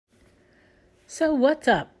So what's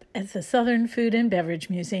up at the Southern Food and Beverage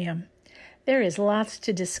Museum? There is lots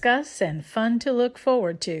to discuss and fun to look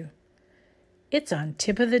forward to. It's on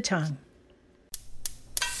tip of the tongue.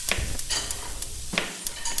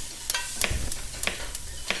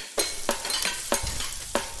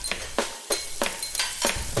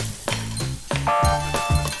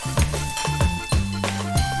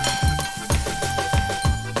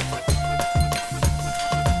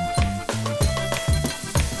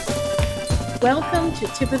 Welcome to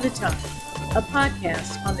Tip of the Tongue, a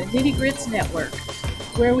podcast on the Nitty Grits Network,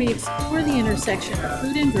 where we explore the intersection of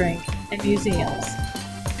food and drink and museums.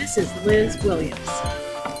 This is Liz Williams.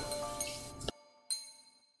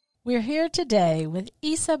 We're here today with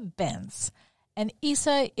Isa Bentz, and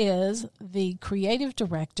Isa is the creative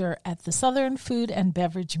director at the Southern Food and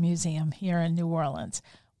Beverage Museum here in New Orleans.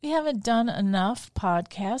 We haven't done enough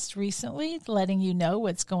podcasts recently letting you know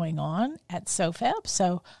what's going on at SOFAB,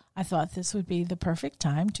 so I thought this would be the perfect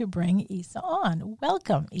time to bring Isa on.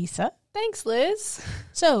 Welcome, Isa. Thanks, Liz.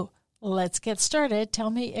 So let's get started. Tell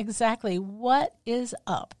me exactly what is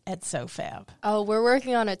up at SOFAB. Oh, we're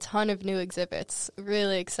working on a ton of new exhibits.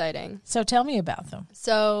 Really exciting. So tell me about them.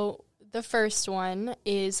 So the first one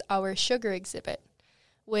is our sugar exhibit,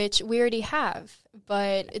 which we already have,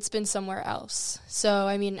 but it's been somewhere else. So,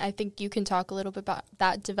 I think you can talk a little bit about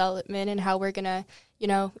that development and how we're going to,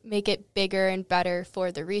 make it bigger and better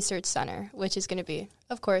for the Research Center, which is going to be,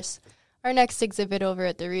 of course, our next exhibit over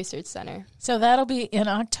at the Research Center. So that'll be in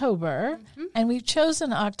October, and we've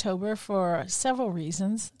chosen October for several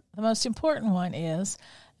reasons. The most important one is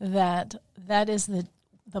that is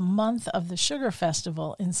the month of the Sugar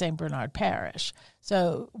Festival in St. Bernard Parish.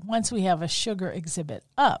 So once we have a sugar exhibit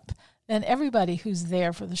up, then everybody who's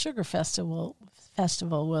there for the Sugar Festival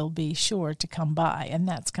will be sure to come by, and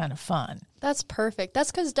that's kind of fun. That's perfect.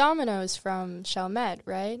 That's because Domino is from Chalmette,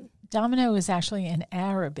 right? Domino is actually in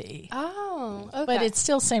Araby. Oh, okay. But it's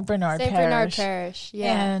still St. Bernard Parish. St. Bernard Parish,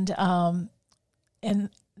 yeah. And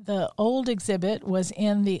the old exhibit was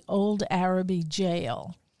in the old Araby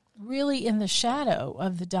jail, really in the shadow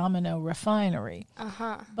of the Domino refinery.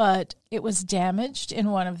 But it was damaged in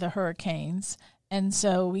one of the hurricanes, and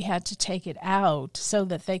so we had to take it out so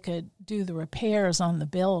that they could do the repairs on the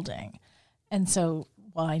building. And so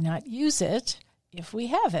why not use it if we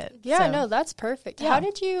have it? Yeah, no, that's perfect. Yeah. How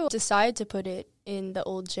did you decide to put it in the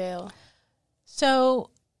old jail? So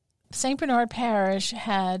St. Bernard Parish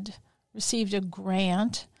had received a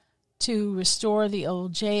grant to restore the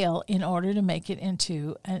old jail in order to make it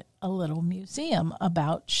into a little museum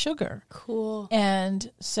about sugar. Cool.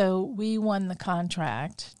 And so we won the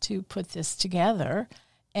contract to put this together,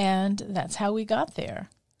 and that's how we got there.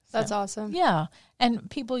 That's awesome. Yeah. And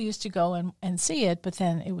people used to go and see it, but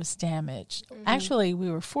then it was damaged. Actually, we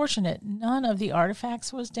were fortunate. None of the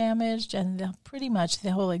artifacts was damaged, and pretty much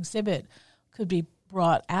the whole exhibit could be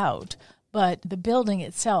brought out. But the building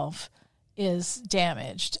itself is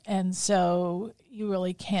damaged, and so you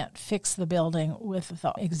really can't fix the building with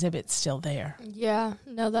the exhibit still there. Yeah,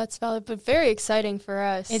 no, that's valid, but very exciting for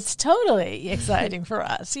us. It's totally exciting for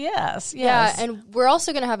us, yes. Yeah, and we're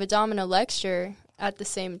also going to have a Domino lecture at the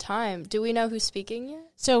same time. Do we know who's speaking yet?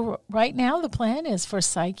 So right now the plan is for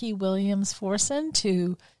Psyche Williams-Forson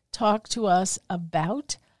to talk to us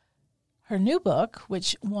about her new book,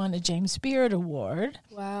 which won a James Beard Award.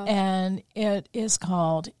 Wow. And it is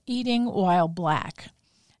called Eating While Black.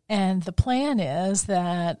 And the plan is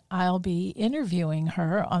that I'll be interviewing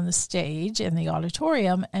her on the stage in the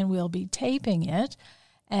auditorium, and we'll be taping it,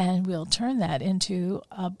 and we'll turn that into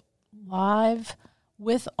a live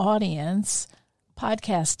with audience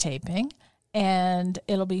podcast taping. And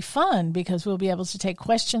it'll be fun because we'll be able to take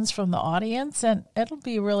questions from the audience, and it'll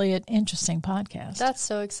be really an interesting podcast. That's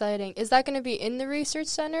so exciting. Is that going to be in the Research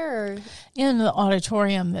Center or in the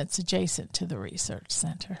auditorium that's adjacent to the Research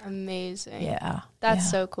Center? Amazing. Yeah.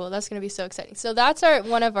 That's so cool. That's going to be so exciting. So that's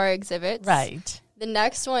one of our exhibits. Right. The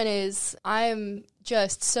next one is I'm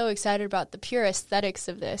just so excited about the pure aesthetics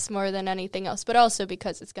of this more than anything else, but also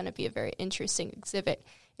because it's going to be a very interesting exhibit,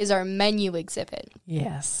 is our menu exhibit.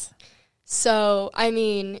 Yes. So,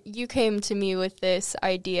 you came to me with this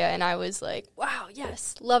idea, and I was like, wow,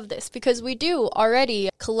 yes, love this. Because we do already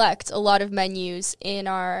collect a lot of menus in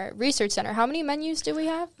our Research Center. How many menus do we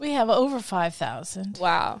have? We have over 5,000.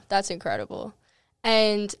 Wow, that's incredible.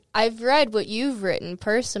 And I've read what you've written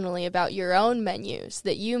personally about your own menus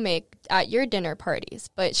that you make at your dinner parties.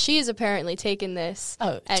 But she's apparently taken this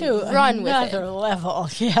and run with it. To another level,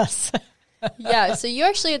 yes. Yeah, so you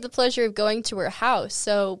actually had the pleasure of going to her house.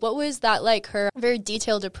 So what was that like, her very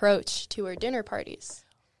detailed approach to her dinner parties?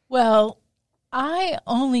 Well, I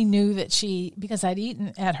only knew that because I'd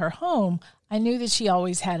eaten at her home, I knew that she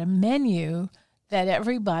always had a menu that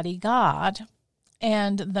everybody got,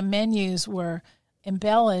 and the menus were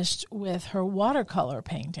embellished with her watercolor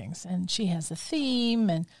paintings, and she has a theme,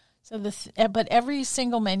 and so but every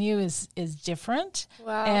single menu is different.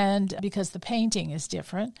 Wow. And because the painting is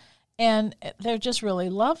different, and they're just really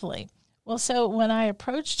lovely. Well, so when I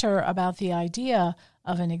approached her about the idea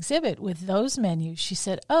of an exhibit with those menus, she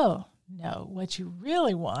said, "Oh, no, what you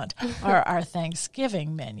really want are our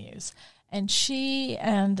Thanksgiving menus." And she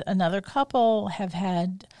and another couple have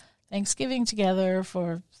had Thanksgiving together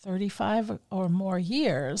for 35 or more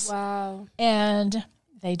years. Wow. And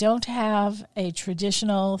they don't have a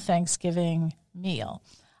traditional Thanksgiving meal.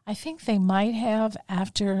 I think they might have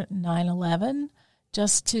after 9/11,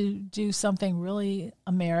 just to do something really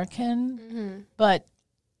American. Mm-hmm. But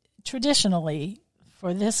traditionally,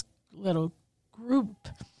 for this little group,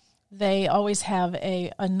 they always have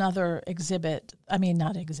another exhibit. I mean,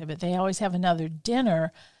 not exhibit. They always have another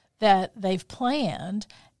dinner that they've planned.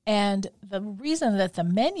 And the reason that the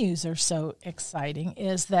menus are so exciting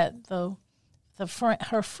is that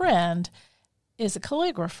her friend is a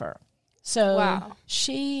calligrapher. So wow.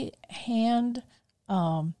 she hand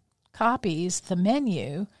copies the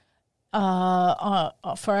menu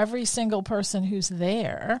for every single person who's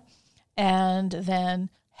there. And then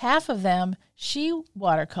half of them she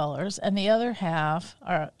watercolors, and the other half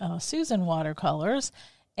are Susan watercolors.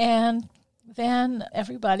 And then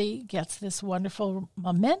everybody gets this wonderful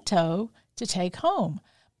memento to take home.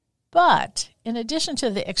 But in addition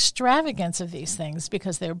to the extravagance of these things,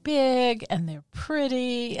 because they're big and they're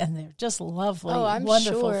pretty and they're just lovely,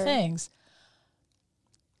 wonderful things,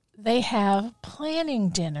 they have planning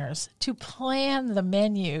dinners to plan the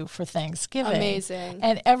menu for Thanksgiving. Amazing.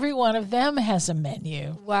 And every one of them has a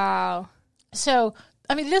menu. Wow. So,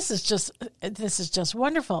 I mean, this is just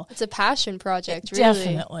wonderful. It's a passion project, really.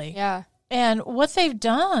 Definitely. Yeah. And what they've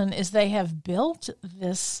done is they have built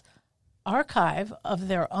this archive of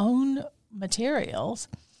their own materials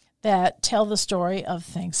that tell the story of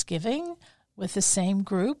Thanksgiving with the same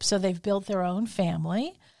group. So they've built their own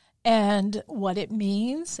family and what it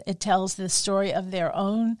means. It tells the story of their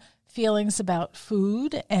own feelings about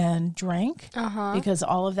food and drink, because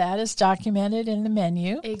all of that is documented in the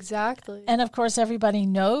menu. Exactly. And of course, everybody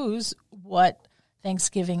knows what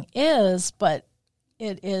Thanksgiving is, but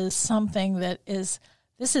it is something this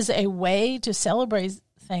is a way to celebrate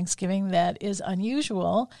Thanksgiving that is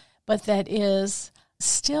unusual, but that is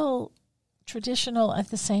still traditional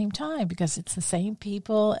at the same time, because it's the same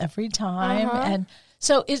people every time. And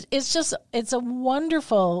so it's a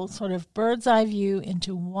wonderful sort of bird's eye view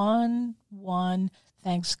into one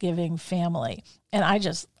Thanksgiving family. And I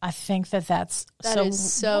think that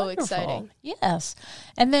is so wonderful. Exciting. Yes.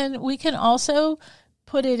 And then we can also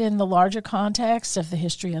put it in the larger context of the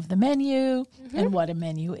history of the menu and what a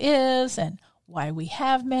menu is and why we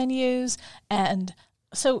have menus. And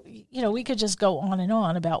so, we could just go on and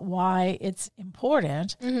on about why it's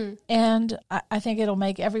important. And I think it'll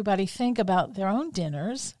make everybody think about their own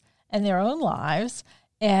dinners and their own lives.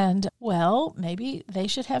 And, well, maybe they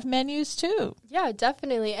should have menus too. Yeah,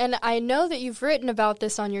 definitely. And I know that you've written about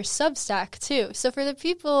this on your Substack too. So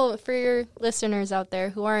for your listeners out there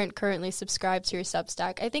who aren't currently subscribed to your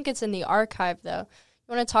Substack, I think it's in the archive though.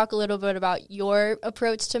 You want to talk a little bit about your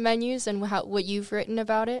approach to menus and what you've written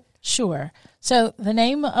about it? Sure. So the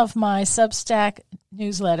name of my Substack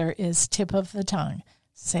newsletter is Tip of the Tongue,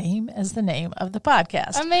 same as the name of the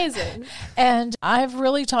podcast. Amazing. And I've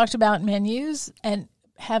really talked about menus and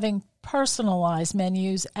having personalized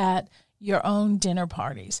menus at your own dinner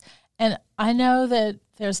parties. And I know that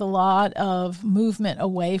there's a lot of movement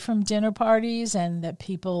away from dinner parties and that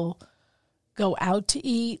people go out to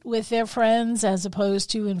eat with their friends as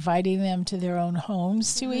opposed to inviting them to their own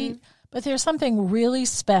homes to eat. But there's something really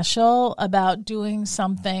special about doing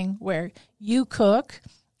something where you cook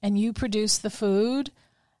and you produce the food.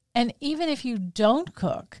 And even if you don't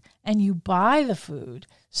cook and you buy the food,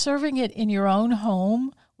 serving it in your own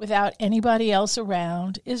home without anybody else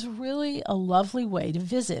around is really a lovely way to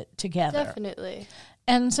visit together. Definitely.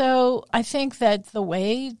 And so I think that the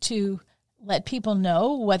way to let people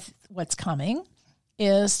know what's coming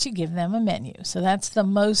is to give them a menu. So that's the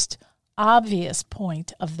most obvious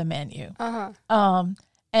point of the menu.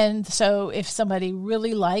 And so if somebody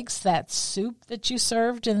really likes that soup that you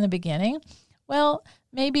served in the beginning, well,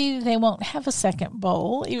 maybe they won't have a second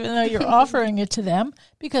bowl, even though you're offering it to them,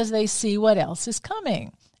 because they see what else is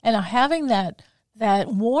coming. And having that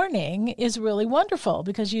warning is really wonderful,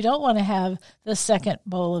 because you don't want to have the second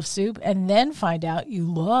bowl of soup and then find out you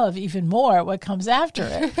love even more what comes after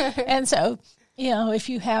it. And so if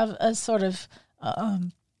you have a sort of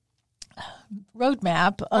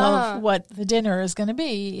roadmap of what the dinner is going to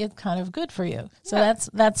be, it's kind of good for you. So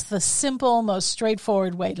that's the simple, most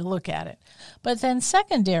straightforward way to look at it. But then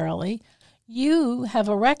secondarily, you have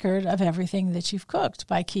a record of everything that you've cooked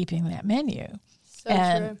by keeping that menu. So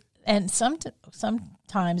true. And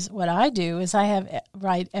sometimes what I do is I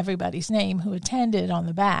write everybody's name who attended on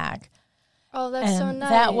the back. Oh, that's so nice.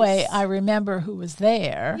 That way I remember who was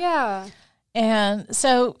there. Yeah. And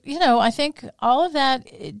so, I think all of that,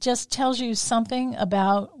 it just tells you something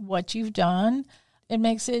about what you've done. It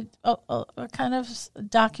makes it a kind of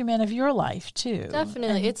document of your life, too.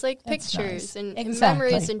 Definitely. And it's like pictures nice. and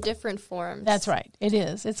Exactly. memories in different forms. That's right. It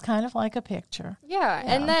is. It's kind of like a picture. Yeah.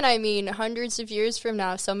 And then, hundreds of years from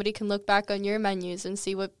now, somebody can look back on your menus and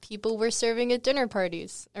see what people were serving at dinner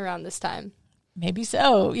parties around this time. Maybe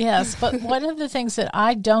so, yes. But one of the things that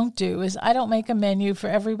I don't do is I don't make a menu for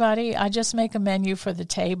everybody. I just make a menu for the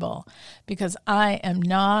table because I am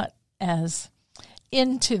not as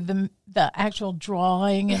into the actual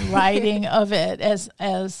drawing and writing of it as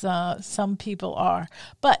some people are.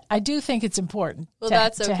 But I do think it's important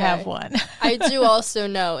to have one. I do also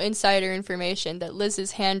know insider information that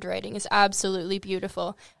Liz's handwriting is absolutely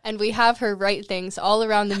beautiful. And we have her write things all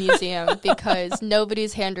around the museum because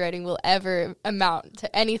nobody's handwriting will ever amount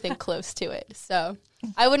to anything close to it. So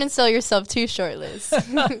I wouldn't sell yourself too short, Liz.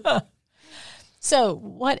 So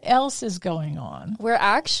what else is going on? We're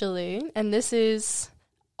actually, and this is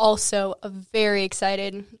also I'm very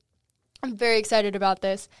excited about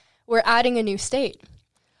this. We're adding a new state.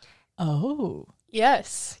 Oh.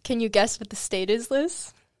 Yes. Can you guess what the state is,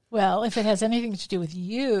 Liz? Well, if it has anything to do with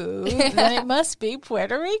you, then it must be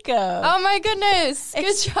Puerto Rico. Oh, my goodness.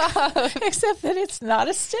 Good job. Except that it's not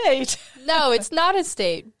a state. No, it's not a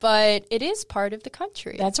state, but it is part of the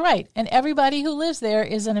country. That's right. And everybody who lives there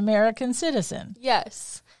is an American citizen.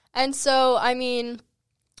 Yes. And so,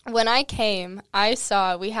 when I came, I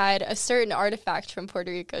saw we had a certain artifact from Puerto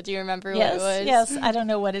Rico. Do you remember what it was? Yes, I don't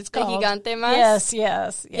know what it's called. The Gigante Mas?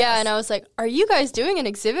 Yes. Yeah, and I was like, are you guys doing an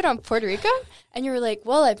exhibit on Puerto Rico? And you were like,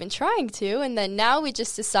 well, I've been trying to, and then now we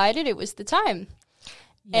just decided it was the time.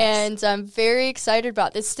 Yes. And I'm very excited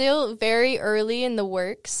about this. Still very early in the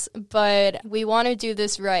works, but we want to do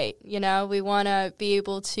this right. We want to be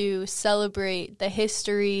able to celebrate the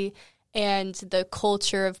history and the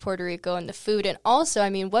culture of Puerto Rico and the food. And also,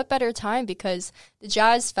 what better time, because the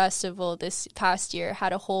Jazz Festival this past year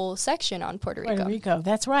had a whole section on Puerto Rico. Puerto Rico,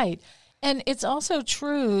 that's right. And it's also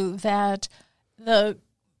true that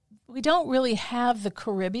we don't really have the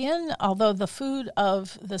Caribbean, although the food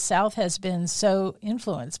of the South has been so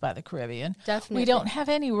influenced by the Caribbean. Definitely. We don't have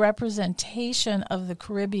any representation of the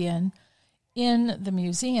Caribbean in the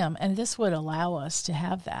museum, and this would allow us to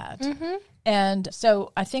have that. Mm-hmm. And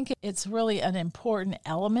so I think it's really an important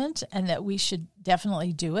element and that we should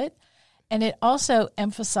definitely do it. And it also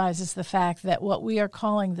emphasizes the fact that what we are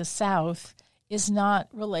calling the South is not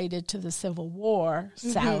related to the Civil War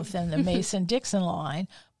South and the Mason-Dixon line,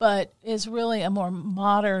 but is really a more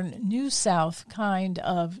modern New South kind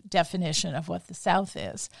of definition of what the South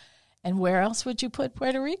is. And where else would you put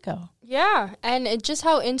Puerto Rico? Yeah, and just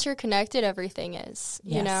how interconnected everything is,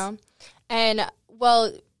 Yes. And,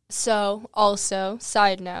 so, also,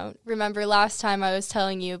 side note, remember last time I was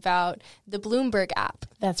telling you about the Bloomberg app?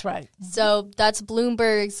 That's right. So that's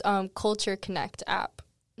Bloomberg's Culture Connect app.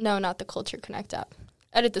 No, not the Culture Connect app.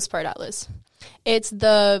 Edit this part out, Liz. It's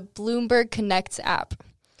the Bloomberg Connect app.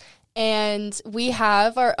 And we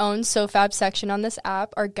have our own SoFab section on this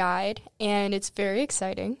app, our guide, and it's very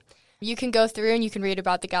exciting. You can go through and you can read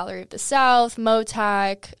about the Gallery of the South,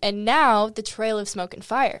 MOTAC, and now the Trail of Smoke and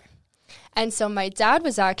Fire. And so my dad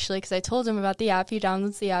was actually, because I told him about the app, he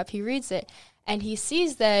downloads the app, he reads it, and he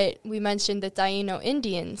sees that we mentioned the Taino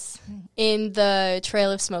Indians in the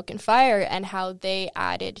Trail of Smoke and Fire and how they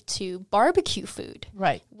added to barbecue food.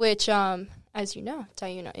 Right. Which, as you know,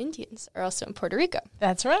 Taino Indians are also in Puerto Rico.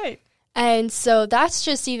 That's right. And so that's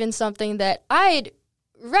just even something that I'd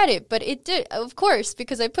read it, but it did, of course,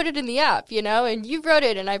 because I put it in the app, and you wrote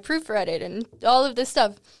it and I proofread it and all of this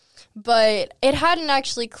stuff. But it hadn't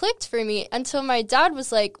actually clicked for me until my dad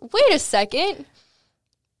was like, wait a second.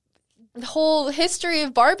 The whole history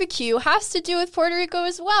of barbecue has to do with Puerto Rico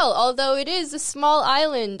as well, although it is a small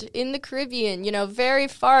island in the Caribbean, very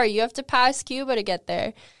far. You have to pass Cuba to get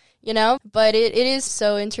there, But it is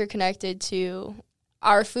so interconnected to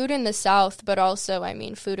our food in the South, but also,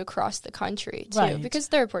 food across the country, too, right. because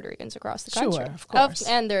there are Puerto Ricans across the country. Sure, of course.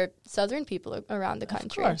 And there are Southern people around the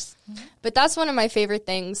country. Of course. Mm-hmm. But that's one of my favorite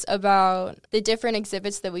things about the different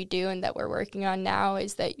exhibits that we do and that we're working on now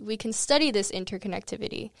is that we can study this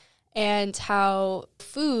interconnectivity and how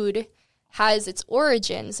food has its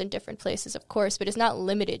origins in different places, of course, but it's not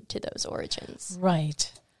limited to those origins.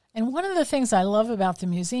 Right. And one of the things I love about the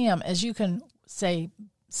museum is you can, say,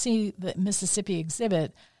 see the Mississippi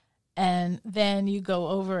exhibit, and then you go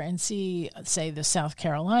over and see, say, the South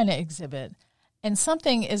Carolina exhibit, and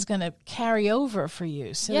something is going to carry over for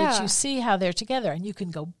you so that you see how they're together. And you can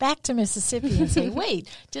go back to Mississippi and say, wait,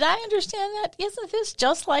 did I understand that? Isn't this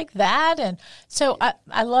just like that? And so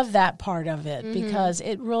I love that part of it because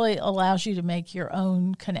it really allows you to make your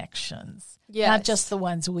own connections. Yes. Not just the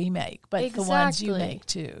ones we make, but the ones you make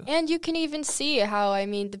too. And you can even see how,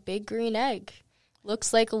 the big green egg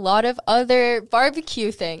looks like a lot of other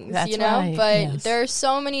barbecue things, That's you know? Right. But there are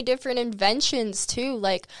so many different inventions too,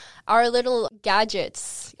 like our little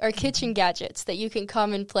gadgets, our kitchen gadgets that you can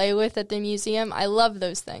come and play with at the museum. I love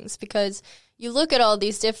those things because you look at all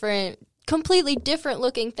these completely different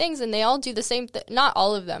looking things, and they all do the same thing. Not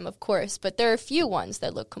all of them, of course, but there are a few ones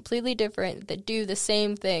that look completely different that do the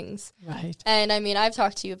same things. Right. And I've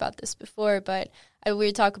talked to you about this before, but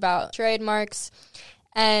we talk about trademarks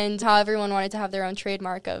and how everyone wanted to have their own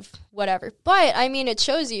trademark of whatever. But, it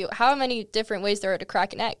shows you how many different ways there are to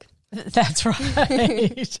crack an egg. That's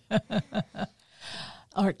right.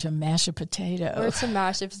 Or to mash a potato.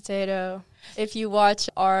 If you watch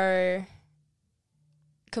our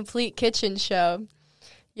Complete Kitchen show,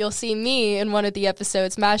 you'll see me in one of the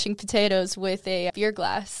episodes mashing potatoes with a beer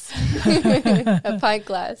glass, a pint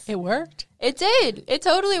glass. It worked? It did. It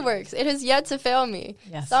totally works. It has yet to fail me.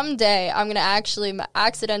 Yes. Someday I'm going to actually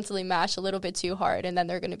accidentally mash a little bit too hard, and then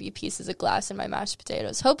there are going to be pieces of glass in my mashed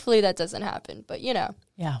potatoes. Hopefully that doesn't happen, but Yeah.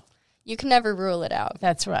 You can never rule it out.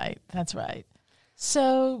 That's right.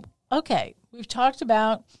 So, okay, we've talked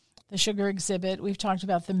about the sugar exhibit. We've talked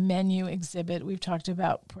about the menu exhibit. We've talked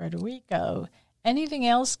about Puerto Rico. Anything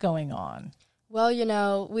else going on?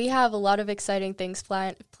 Well, we have a lot of exciting things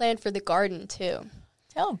planned for the garden, too.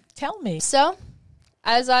 Tell me. So,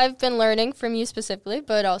 as I've been learning from you specifically,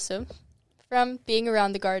 but also from being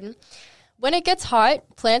around the garden, when it gets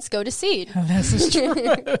hot, plants go to seed. This is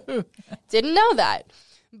true. Didn't know that,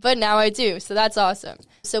 but now I do, so that's awesome.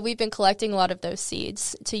 So we've been collecting a lot of those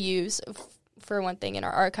seeds to use for one thing in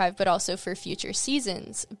our archive, but also for future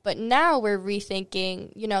seasons. But now we're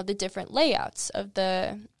rethinking, the different layouts of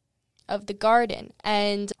the garden.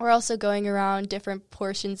 And we're also going around different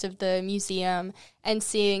portions of the museum and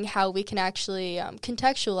seeing how we can actually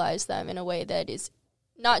contextualize them in a way that is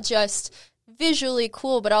not just visually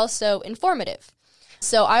cool, but also informative.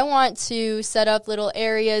 So I want to set up little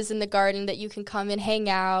areas in the garden that you can come and hang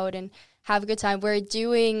out and have a good time.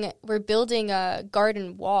 We're building a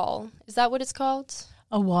garden wall. Is that what it's called?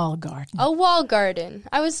 A wall garden. A wall garden.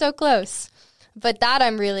 I was so close. But that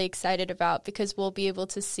I'm really excited about because we'll be able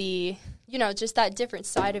to see, just that different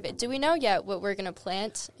side of it. Do we know yet what we're going to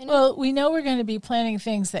plant in it? Well, we know we're going to be planting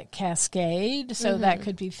things that cascade, so that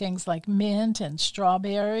could be things like mint and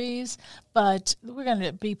strawberries, but we're going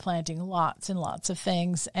to be planting lots and lots of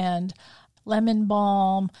things, and lemon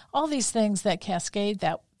balm, all these things that cascade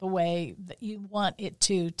the way that you want it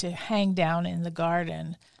to hang down in the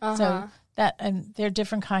garden. So and there are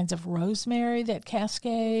different kinds of rosemary that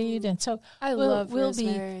cascade, and so we'll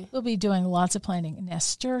rosemary. We'll be doing lots of planting.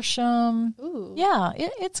 Nasturtium. Ooh. Yeah,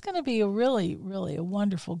 it's going to be a really, really a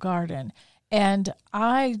wonderful garden. And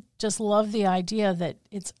I just love the idea that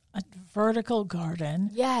it's a vertical garden.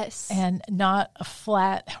 Yes. And not a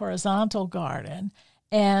flat horizontal garden.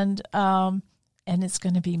 And it's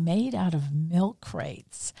going to be made out of milk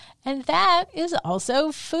crates. And that is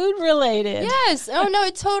also food related. Yes. Oh, no,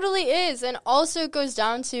 it totally is. And also it goes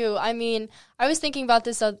down to, I was thinking about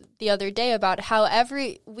this the other day about how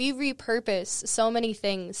we repurpose so many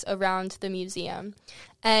things around the museum.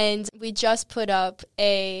 And we just put up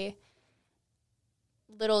a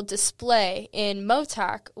little display in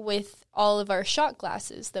Motac with all of our shot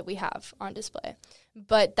glasses that we have on display.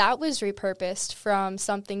 But that was repurposed from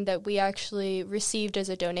something that we actually received as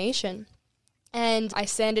a donation. And I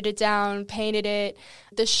sanded it down, painted it.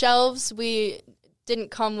 The shelves, we didn't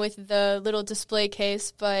come with the little display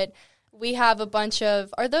case, but we have a bunch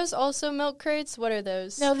of... Are those also milk crates? What are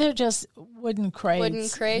those? No, they're just wooden crates. Wooden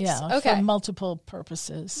crates? Yeah, okay. For multiple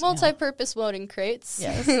purposes. Multi-purpose wooden crates.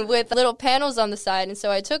 Yes. With little panels on the side. And so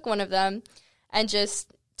I took one of them and just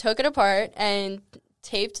took it apart and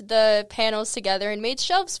taped the panels together and made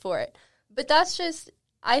shelves for it. But that's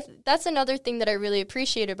another thing that I really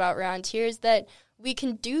appreciate about around here is that we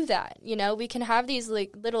can do that. We can have these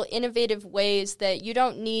little innovative ways that you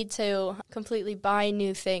don't need to completely buy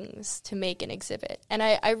new things to make an exhibit. And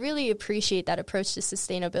I really appreciate that approach to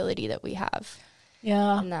sustainability that we have.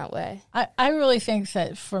 Yeah. in that way. I really think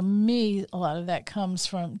that for me, a lot of that comes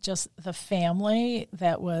from just the family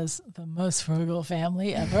that was the most frugal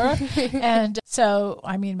family ever. And so,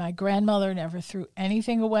 I mean, my grandmother never threw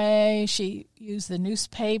anything away. She used the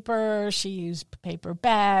newspaper. She used paper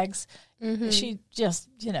bags. She just,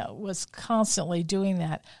 was constantly doing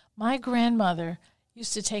that. My grandmother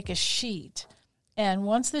used to take a sheet, and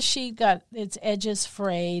once the sheet got its edges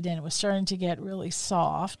frayed and it was starting to get really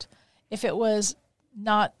soft, if it was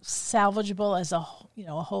not salvageable as a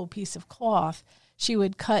whole piece of cloth, she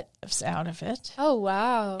would cut out of it. Oh,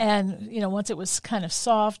 wow. And, once it was kind of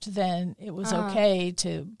soft, then it was okay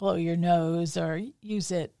to blow your nose or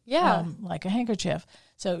use it like a handkerchief.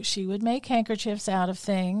 So she would make handkerchiefs out of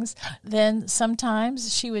things. Then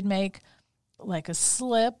sometimes she would make like a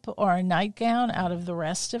slip or a nightgown out of the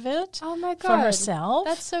rest of it. Oh, my God. For herself.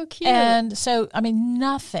 That's so cute. And so, I mean,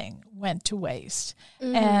 nothing went to waste.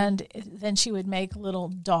 And then she would make little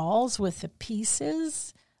dolls with the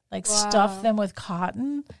pieces, like stuff them with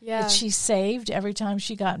cotton that she saved. Every time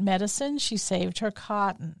she got medicine, she saved her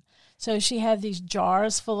cotton. So she had these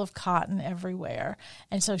jars full of cotton everywhere.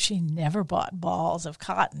 And so she never bought balls of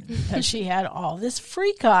cotton because she had all this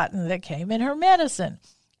free cotton that came in her medicine.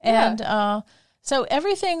 And so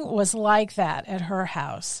everything was like that at her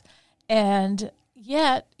house. And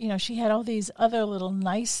yet, she had all these other little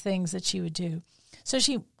nice things that she would do. So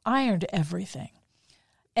she ironed everything.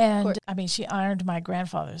 And, I mean, she ironed my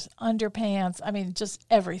grandfather's underpants. I mean, just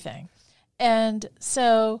everything. And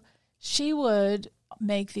so she would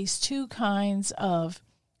make these two kinds of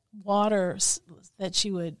water that she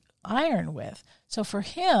would iron with. So for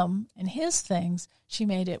him and his things, she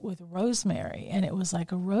made it with rosemary, and it was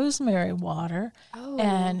like a rosemary water.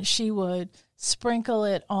 And she would sprinkle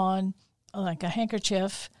it on like a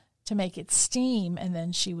handkerchief to make it steam, and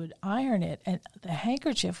then she would iron it, and the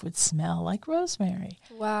handkerchief would smell like rosemary.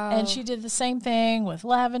 Wow. And she did the same thing with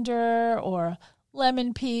lavender or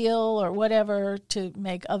lemon peel or whatever to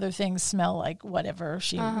make other things smell like whatever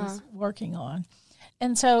she was working on.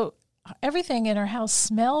 And so everything in her house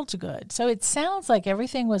smelled good. So it sounds like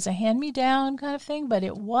everything was a hand-me-down kind of thing, but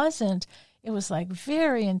it wasn't. It was like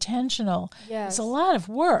very intentional. Yes. It's a lot of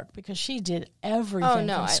work because she did everything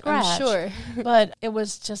from scratch. I'm sure. But it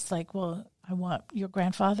was just like, well, I want your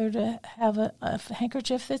grandfather to have a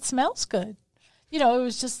handkerchief that smells good. It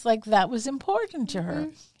was just like that was important to her.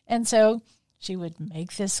 And so she would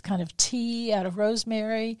make this kind of tea out of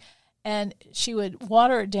rosemary, and she would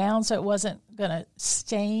water it down so it wasn't going to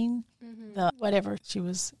stain the whatever she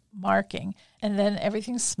was marking. And then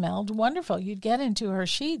everything smelled wonderful. You'd get into her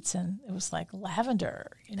sheets, and it was like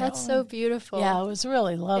lavender. That's so beautiful. Yeah, it was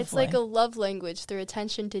really lovely. It's like a love language through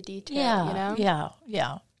attention to detail,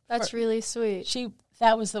 Yeah. That's really sweet.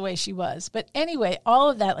 That was the way she was. But anyway, all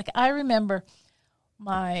of that, like I remember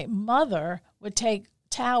my mother would take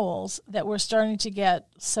towels that were starting to get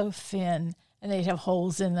so thin and they'd have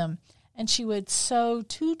holes in them, and she would sew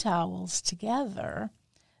two towels together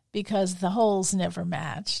because the holes never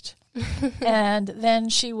matched. And then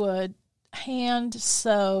she would hand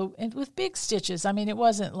sew and with big stitches. I mean, it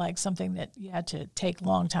wasn't like something that you had to take a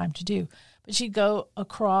long time to do, but she'd go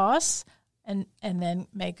across and then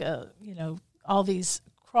make all these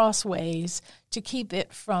crossways to keep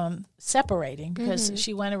it from separating, because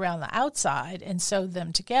she went around the outside and sewed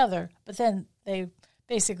them together, but then they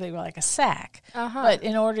basically were like a sack. But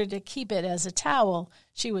in order to keep it as a towel,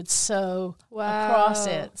 she would sew across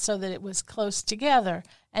it so that it was close together.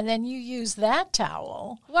 And then you use that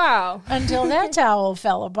towel until that towel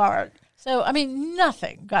fell apart. So, I mean,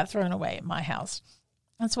 nothing got thrown away at my house.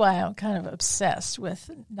 That's why I'm kind of obsessed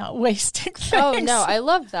with not wasting things. Oh, no, I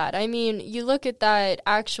love that. I mean, you look at that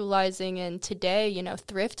actualizing, and today,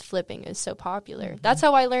 thrift flipping is so popular. That's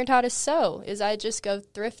how I learned how to sew, is I just go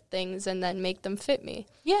thrift things and then make them fit me.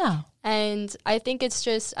 Yeah. And I think it's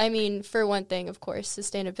just, I mean, for one thing, of course,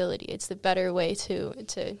 sustainability. It's the better way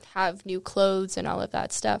to have new clothes and all of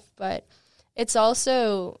that stuff. But it's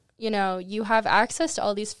also, you have access to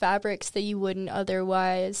all these fabrics that you wouldn't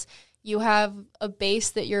otherwise. You have a base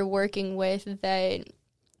that you're working with that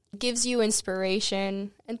gives you inspiration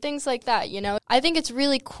and things like that, I think it's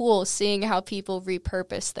really cool seeing how people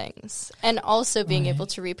repurpose things, and also being able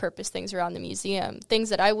to repurpose things around the museum, things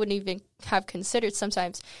that I wouldn't even have considered.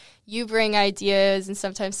 Sometimes you bring ideas and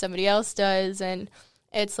sometimes somebody else does, and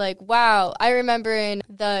it's like, wow. I remember in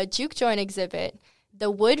the juke joint exhibit, the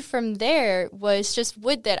wood from there was just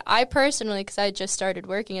wood that I personally, because I just started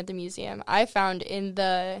working at the museum, I found in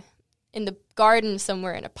the garden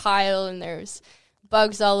somewhere in a pile, and there's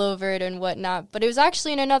bugs all over it and whatnot. But it was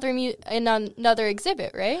actually in another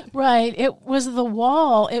exhibit, right? Right. It was the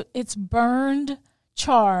wall. It's burned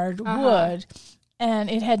charred wood, and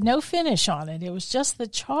it had no finish on it. It was just the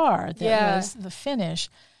char that was the finish.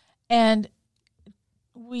 And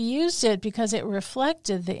we used it because it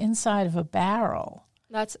reflected the inside of a barrel.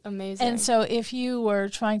 That's amazing. And so if you were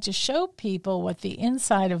trying to show people what the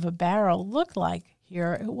inside of a barrel looked like,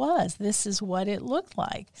 here it was. This is what it looked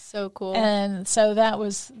like. So cool. And so that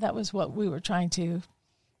was what we were trying to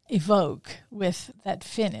evoke with that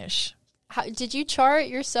finish. Did you char it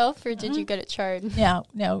yourself, or did you get it charred? Yeah,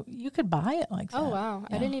 no, you could buy it like that. Oh, wow.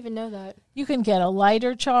 Yeah. I didn't even know that. You can get a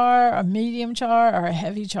lighter char, a medium char, or a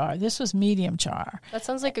heavy char. This was medium char. That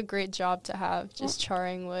sounds like a great job to have, just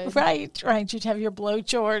charring wood. Right. You'd have your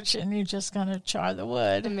blowtorch, and you're just going to char the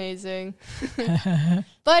wood. Amazing.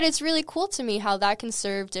 But it's really cool to me how that can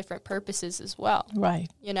serve different purposes as well. Right.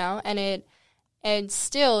 You know, and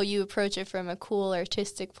still you approach it from a cool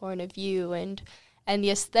artistic point of view, and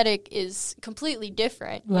the aesthetic is completely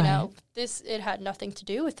different. Right. You know, it had nothing to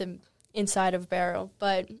do with the inside of a barrel,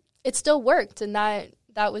 but it still worked, and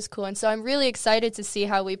that was cool. And so I'm really excited to see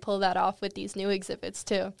how we pull that off with these new exhibits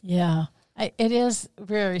too. Yeah, it is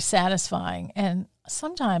very satisfying. And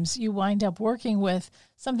sometimes you wind up working with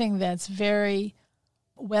something that's very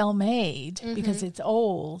well made because it's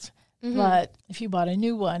old. But if you bought a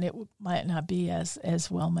new one, it might not be as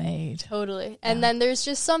well made. Totally. And then there's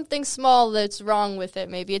just something small that's wrong with it.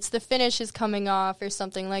 Maybe it's the finish is coming off or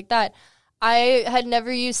something like that. I had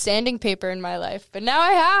never used sanding paper in my life, but now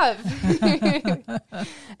I have.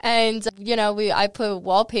 And, you know, I put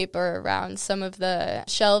wallpaper around some of the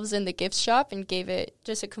shelves in the gift shop and gave it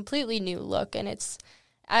just a completely new look. And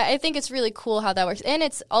I think it's really cool how that works. And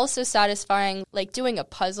it's also satisfying, like doing a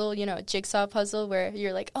puzzle, you know, a jigsaw puzzle where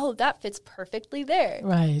you're like, oh, that fits perfectly there.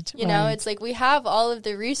 Right. You know, it's like we have all of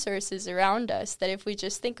the resources around us that if we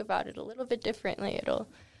just think about it a little bit differently, it'll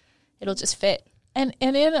just fit. And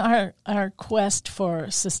in our quest for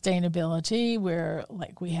sustainability,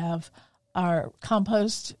 we have our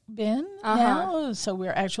compost bin now. So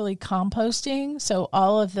we're actually composting. So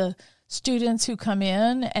all of the students who come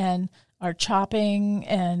in and are chopping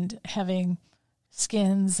and having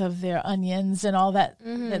skins of their onions and all that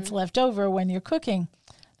that's left over when you're cooking,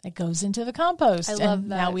 that goes into the compost. I love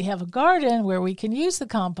that. Now we have a garden where we can use the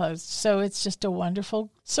compost. So it's just a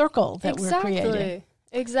wonderful circle that we're creating.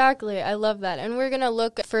 Exactly. I love that. And we're going to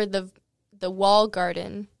look for the wall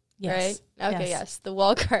garden, yes. right? Okay, yes, the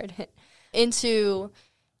wall garden, into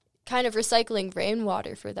kind of recycling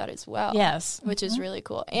rainwater for that as well. Yes. Which is really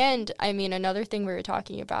cool. And, I mean, another thing we were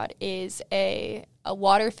talking about is a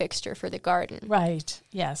water fixture for the garden. Right,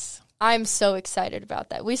 yes. I'm so excited about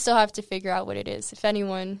that. We still have to figure out what it is. If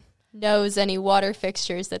anyone knows any water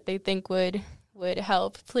fixtures that they think would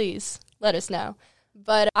help, please let us know.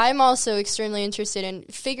 But I'm also extremely interested in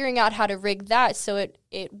figuring out how to rig that so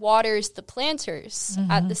it waters the planters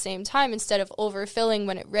at the same time instead of overfilling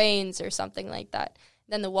when it rains or something like that.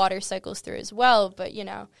 Then the water cycles through as well. But, you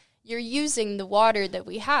know, you're using the water that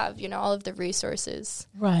we have, you know, all of the resources.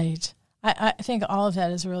 Right. I think all of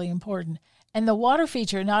that is really important. And the water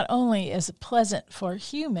feature not only is pleasant for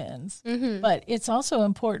humans, but it's also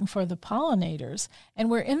important for the pollinators. And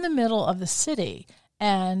we're in the middle of the city.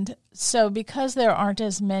 And so because there aren't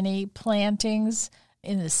as many plantings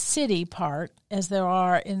in the city part as there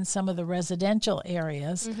are in some of the residential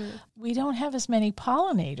areas, we don't have as many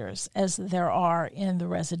pollinators as there are in the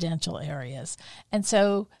residential areas. And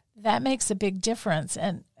so that makes a big difference.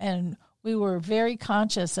 And we were very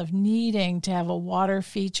conscious of needing to have a water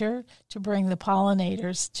feature to bring the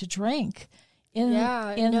pollinators to drink in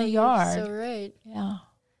the yard. You're so right. Yeah.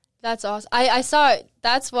 That's awesome. I saw it.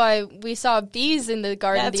 That's why we saw bees in the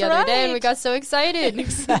garden the other day, and we got so excited.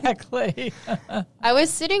 Exactly. I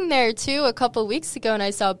was sitting there, too, a couple weeks ago, and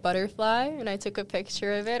I saw a butterfly, and I took a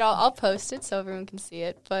picture of it. I'll post it so everyone can see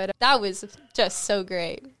it. But that was just so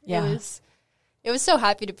great. Yeah. It was so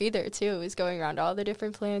happy to be there, too. It was going around all the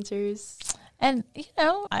different planters. And, you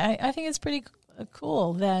know, I think it's pretty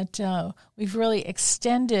cool that we've really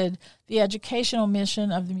extended the educational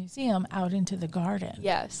mission of the museum out into the garden.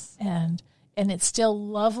 Yes. And it's still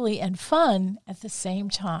lovely and fun at the same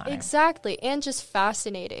time. Exactly. And just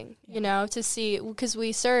fascinating, you know, to see, because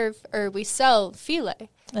we sell filet.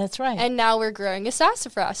 That's right. And now we're growing a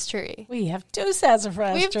sassafras tree. We have 2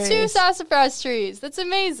 sassafras trees. We have 2 sassafras trees. That's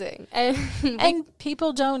amazing. And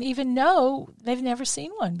people don't even know. They've never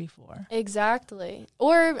seen one before. Exactly.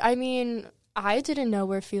 Or, I mean, I didn't know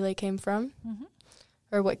where filet came from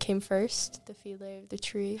or what came first, the filet of the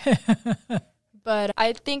tree. But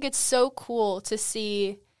I think it's so cool to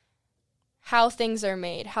see how things are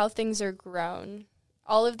made, how things are grown.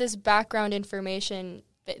 All of this background information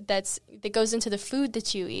that goes into the food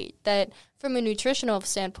that you eat, that from a nutritional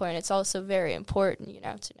standpoint, it's also very important,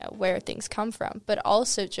 to know where things come from, but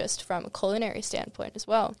also just from a culinary standpoint as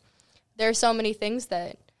well. There are so many things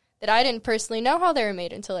that I didn't personally know how they were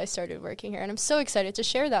made until I started working here, and I'm so excited to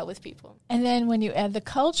share that with people. And then when you add the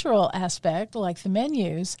cultural aspect, like the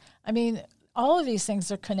menus, I mean, all of these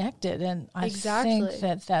things are connected, and I think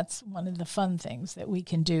that that's one of the fun things that we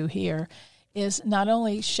can do here is not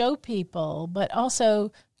only show people, but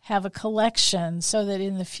also have a collection so that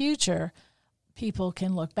in the future people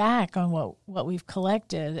can look back on what we've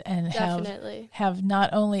collected and have not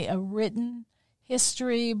only a written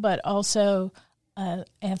history, but also an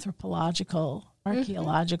anthropological,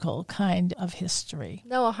 archaeological kind of history.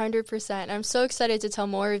 No, 100%. I'm so excited to tell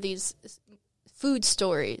more of these food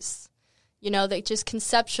stories. They just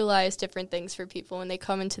conceptualize different things for people when they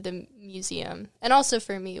come into the museum, and also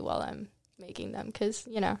for me while I'm making them, because,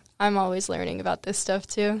 I'm always learning about this stuff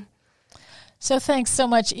too. So thanks so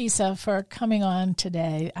much, Isa, for coming on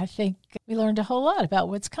today. I think we learned a whole lot about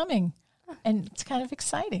what's coming, and it's kind of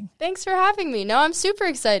exciting. Thanks for having me. No, I'm super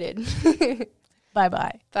excited.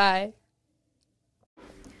 Bye-bye. Bye.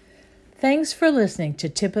 Thanks for listening to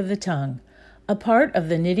Tip of the Tongue, a part of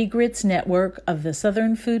the Nitty Grits network of the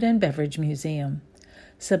Southern Food and Beverage Museum.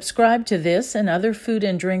 Subscribe to this and other food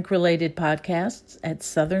and drink-related podcasts at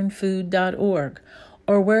southernfood.org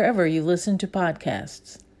or wherever you listen to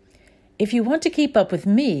podcasts. If you want to keep up with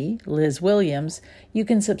me, Liz Williams, you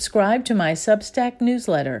can subscribe to my Substack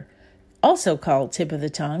newsletter, also called Tip of the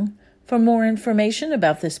Tongue, for more information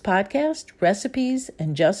about this podcast, recipes,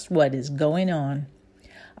 and just what is going on.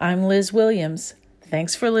 I'm Liz Williams.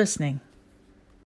 Thanks for listening.